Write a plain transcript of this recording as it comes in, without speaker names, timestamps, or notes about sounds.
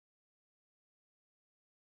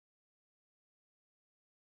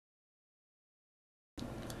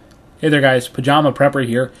Hey there guys, Pajama Prepper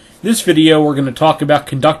here. In this video we're going to talk about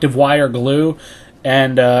conductive wire glue,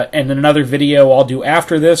 and in another video I'll do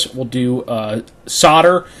after this, we'll do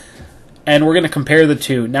solder, and we're going to compare the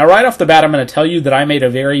two. Now right off the bat I'm going to tell you that I made a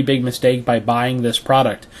very big mistake by buying this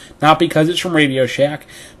product. Not because it's from Radio Shack,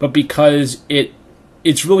 but because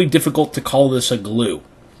it's really difficult to call this a glue.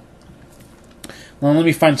 Well, let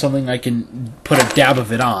me find something I can put a dab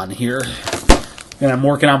of it on here. And I'm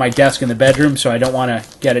working on my desk in the bedroom, so I don't want to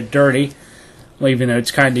get it dirty. Well, even though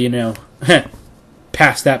it's kind of,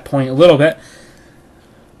 past that point a little bit.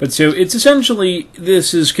 But so it's essentially,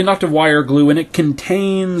 this is conductive wire glue, and it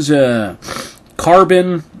contains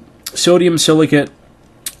carbon, sodium silicate,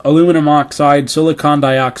 aluminum oxide, silicon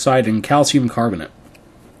dioxide, and calcium carbonate.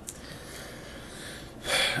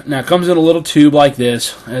 Now, it comes in a little tube like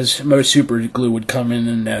this, as most super glue would come in,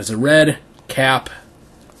 and has a red cap.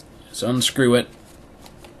 Just unscrew it.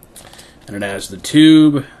 And it has the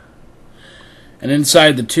tube, and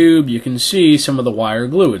inside the tube you can see some of the wire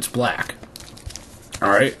glue. It's black.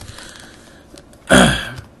 Alright.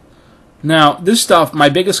 Now, this stuff, my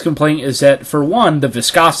biggest complaint is that, for one, the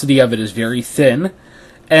viscosity of it is very thin,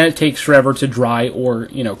 and it takes forever to dry, or,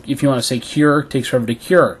 if you want to say cure, it takes forever to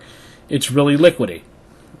cure. It's really liquidy.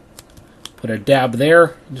 Put a dab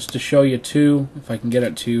there, just to show you too, if I can get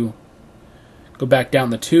it to go back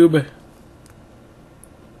down the tube.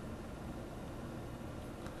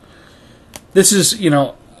 This is, if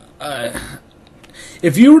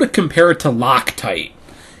you were to compare it to Loctite,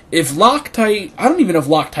 I don't even know if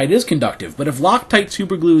Loctite is conductive, but if Loctite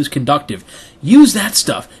superglue is conductive, use that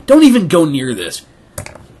stuff. Don't even go near this.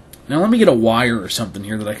 Now let me get a wire or something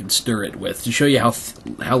here that I can stir it with to show you how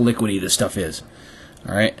liquidy this stuff is.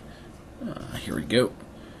 Alright, here we go.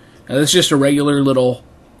 Now this is just a regular little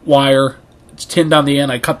wire. It's tinned on the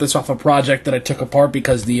end. I cut this off a project that I took apart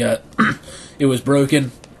because the it was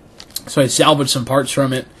broken. So I salvaged some parts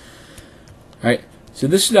from it. Alright, so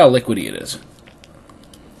this is how liquidy it is.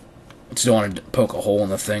 I just don't want to poke a hole in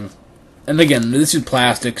the thing. And again, this is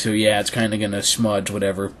plastic, so yeah, it's kind of going to smudge,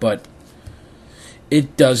 whatever, but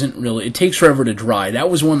it doesn't really, it takes forever to dry. That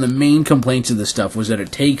was one of the main complaints of this stuff, was that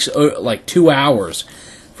it takes like 2 hours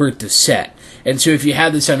for it to set. And so if you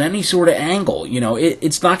had this on any sort of angle,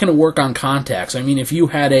 it's not going to work on contacts. I mean, if you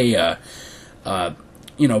had a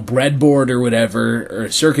breadboard or whatever, or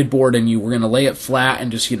a circuit board, and you were going to lay it flat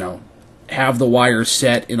and just, have the wire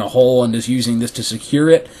set in a hole and just using this to secure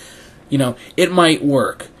it, it might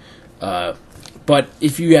work. But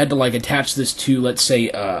if you had to, attach this to, let's say,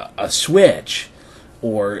 a switch,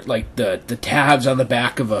 or, the tabs on the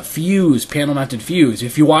back of a fuse, panel-mounted fuse.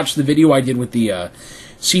 If you watch the video I did with the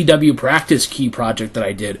CW practice key project that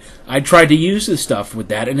I did, I tried to use this stuff with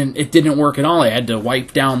that, and it didn't work at all. I had to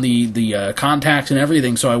wipe down the contacts and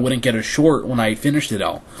everything so I wouldn't get a short when I finished it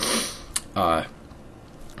all. But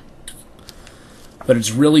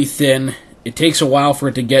it's really thin. It takes a while for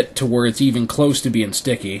it to get to where it's even close to being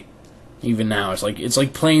sticky. Even now, it's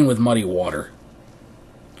like playing with muddy water.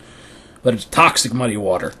 But it's toxic muddy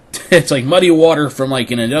water. It's like muddy water from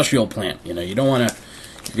an industrial plant. You don't want to.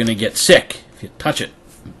 You're gonna get sick if you touch it.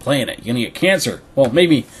 Playing it, you're gonna get cancer. Well,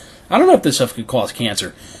 maybe, I don't know if this stuff could cause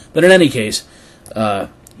cancer, but in any case,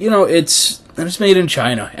 it's made in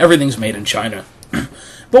China. Everything's made in China.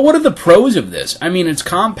 But what are the pros of this? I mean, it's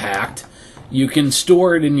compact. You can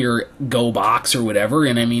store it in your Go box or whatever,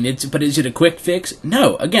 and I mean, but is it a quick fix?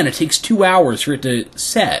 No. Again, it takes 2 hours for it to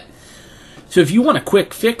set. So if you want a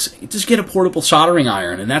quick fix, just get a portable soldering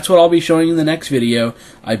iron, and that's what I'll be showing you in the next video.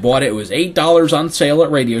 I bought it. It was $8 on sale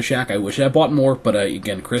at Radio Shack. I wish I bought more, but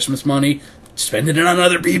again, Christmas money, spending it on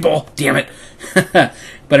other people. Damn it.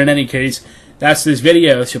 But in any case, that's this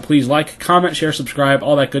video, so please like, comment, share, subscribe,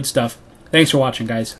 all that good stuff. Thanks for watching, guys.